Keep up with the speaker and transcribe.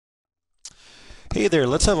Hey there,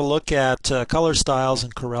 let's have a look at color styles in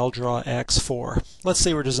CorelDRAW X4. Let's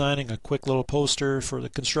say we're designing a quick little poster for the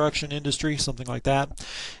construction industry, something like that,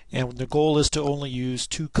 and the goal is to only use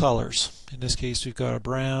two colors. In this case we've got a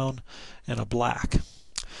brown and a black.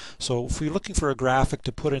 So if we're looking for a graphic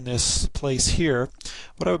to put in this place here,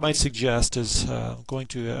 what I might suggest is going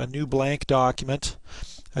to a new blank document.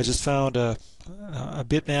 I just found a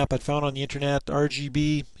bitmap I found on the internet,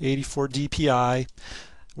 RGB 84 DPI.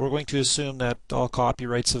 We're going to assume that all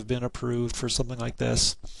copyrights have been approved for something like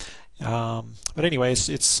this. But anyways,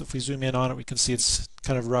 if we zoom in on it, we can see it's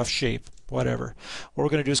kind of rough shape, whatever. What we're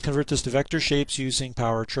going to do is convert this to vector shapes using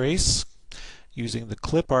Power Trace, using the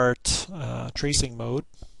clip art tracing mode.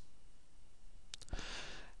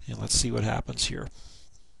 And let's see what happens here.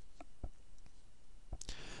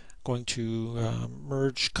 Going to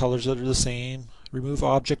merge colors that are the same, remove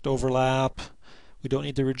object overlap. We don't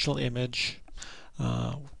need the original image.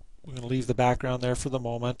 We're going to leave the background there for the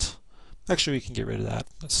moment. Actually, we can get rid of that.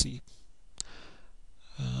 Let's see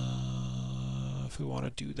if we want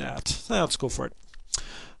to do that. Let's go for it.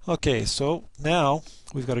 Okay, so now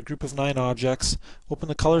we've got a group of 9 objects. Open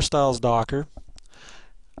the Color Styles Docker.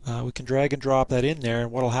 We can drag and drop that in there,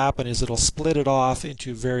 and what will happen is it'll split it off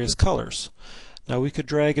into various colors. Now we could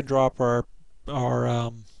drag and drop our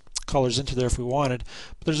colors into there if we wanted,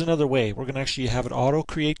 but there's another way. We're going to actually have it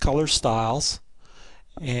auto-create color styles,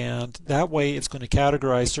 and that way it's going to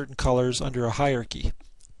categorize certain colors under a hierarchy.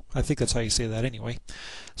 I think that's how you say that anyway.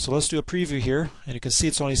 So let's do a preview here, and you can see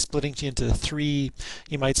it's only splitting into 3,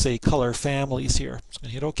 you might say, color families here. So I'm going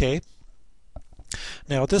to hit OK.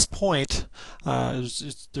 Now at this point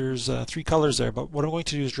there's 3 colors there, but what I'm going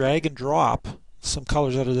to do is drag and drop some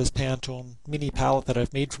colors out of this Pantone mini palette that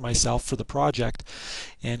I've made for myself for the project,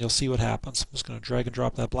 and you'll see what happens. I'm just going to drag and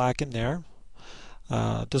drop that black in there.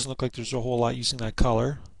 It doesn't look like there's a whole lot using that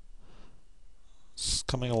color. It's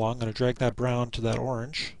coming along. I'm going to drag that brown to that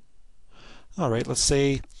orange. Alright, let's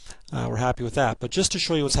say we're happy with that. But just to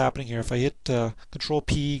show you what's happening here, if I hit Control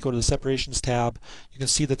P, go to the Separations tab, you can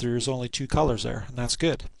see that there's only 2 colors there, and that's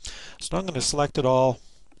good. So now I'm going to select it all.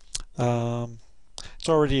 It's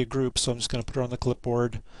already a group, so I'm just going to put it on the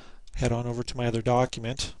clipboard, head on over to my other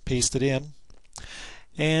document, paste it in,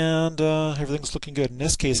 and everything's looking good. In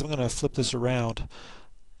this case, I'm going to flip this around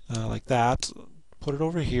like that, put it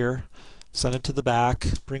over here, send it to the back,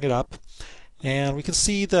 bring it up, and we can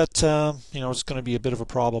see that it's going to be a bit of a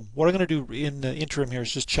problem. What I'm going to do in the interim here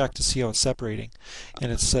is just check to see how it's separating,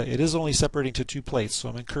 and it is only separating to 2 plates, so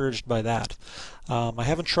I'm encouraged by that. I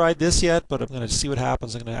haven't tried this yet, but I'm going to see what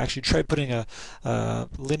happens. I'm going to actually try putting a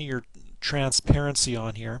linear transparency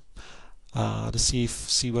on here to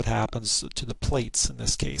see what happens to the plates in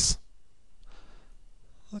this case.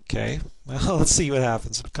 Okay, well, let's see what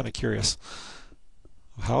happens. I'm kind of curious.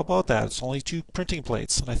 How about that? It's only 2 printing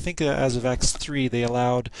plates, and I think as of X3 they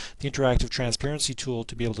allowed the interactive transparency tool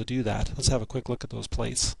to be able to do that. Let's have a quick look at those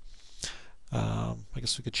plates. I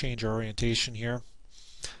guess we could change our orientation here.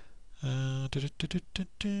 Where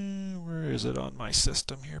is it on my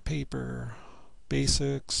system here? Paper,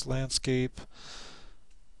 Basics, Landscape.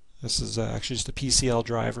 This is actually just a PCL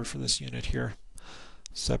driver for this unit here.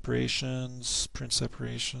 Separations, print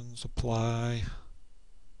separations, apply.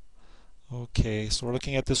 Okay, so we're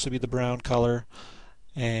looking at this would be the brown color,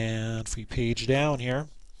 and if we page down here,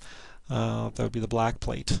 that would be the black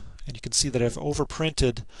plate. And you can see that I've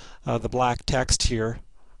overprinted the black text here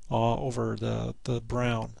over the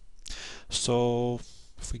brown. So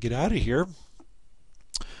if we get out of here,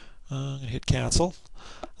 I'm going to hit cancel.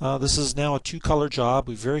 This is now a 2-color job.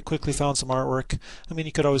 We very quickly found some artwork. I mean,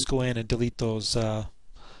 you could always go in and delete those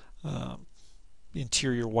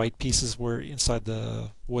interior white pieces were inside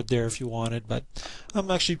the wood there if you wanted, but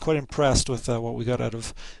I'm actually quite impressed with what we got out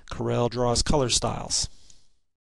of CorelDRAW's color styles.